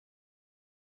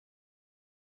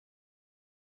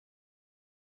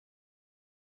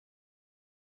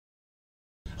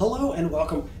Hello and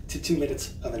welcome to 2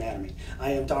 Minutes of Anatomy.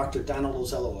 I am Dr. Donald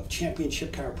Ozello of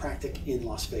Championship Chiropractic in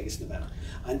Las Vegas, Nevada.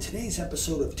 On today's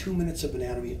episode of 2 Minutes of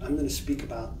Anatomy, I'm going to speak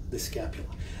about the scapula.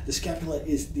 The scapula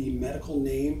is the medical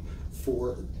name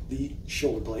for the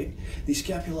shoulder blade. The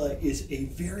scapula is a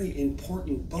very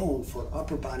important bone for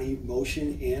upper body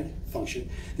motion and function.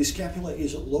 The scapula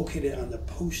is located on the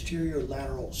posterior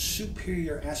lateral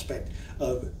superior aspect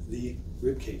of the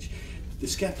ribcage. The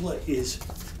scapula is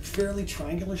fairly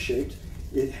triangular shaped.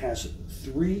 It has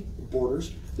 3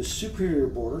 borders: the superior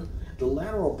border, the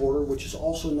lateral border, which is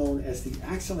also known as the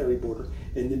axillary border,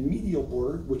 and the medial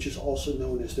border, which is also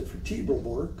known as the vertebral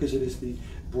border, because it is the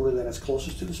border that is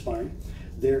closest to the spine.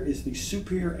 There is the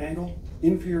superior angle,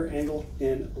 inferior angle,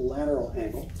 and lateral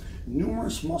angle.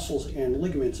 Numerous muscles and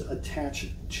ligaments attach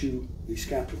to the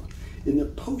scapula. In the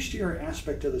posterior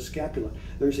aspect of the scapula,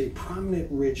 there's a prominent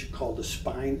ridge called the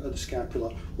spine of the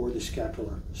scapula, or the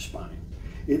scapular spine.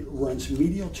 It runs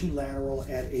medial to lateral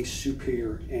at a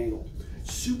superior angle.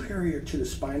 Superior to the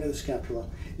spine of the scapula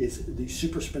is the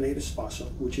supraspinatus fossa,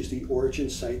 which is the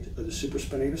origin site of the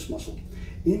supraspinatus muscle.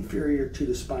 Inferior to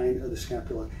the spine of the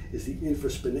scapula is the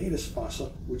infraspinatus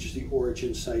fossa, which is the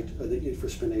origin site of the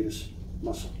infraspinatus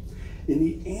muscle. In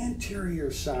the anterior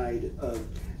side of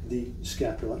the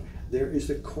scapula, there is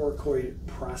the coracoid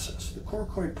process. The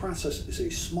coracoid process is a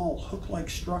small hook-like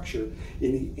structure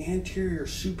in the anterior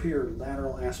superior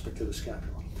lateral aspect of the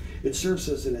scapula. It serves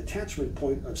as an attachment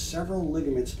point of several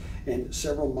ligaments and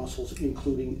several muscles,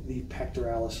 including the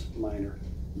pectoralis minor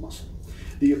muscle.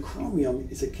 The acromion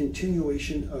is a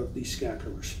continuation of the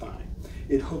scapular spine.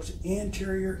 It hooks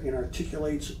anterior and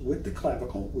articulates with the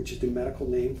clavicle, which is the medical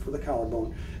name for the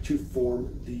collarbone, to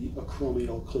form the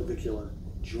acromioclavicular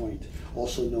joint,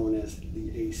 also known as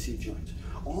the AC joint.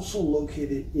 Also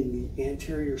located in the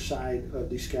anterior side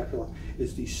of the scapula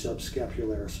is the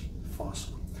subscapularis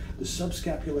fossa. The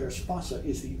subscapularis fossa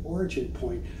is the origin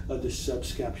point of the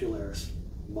subscapularis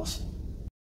muscle.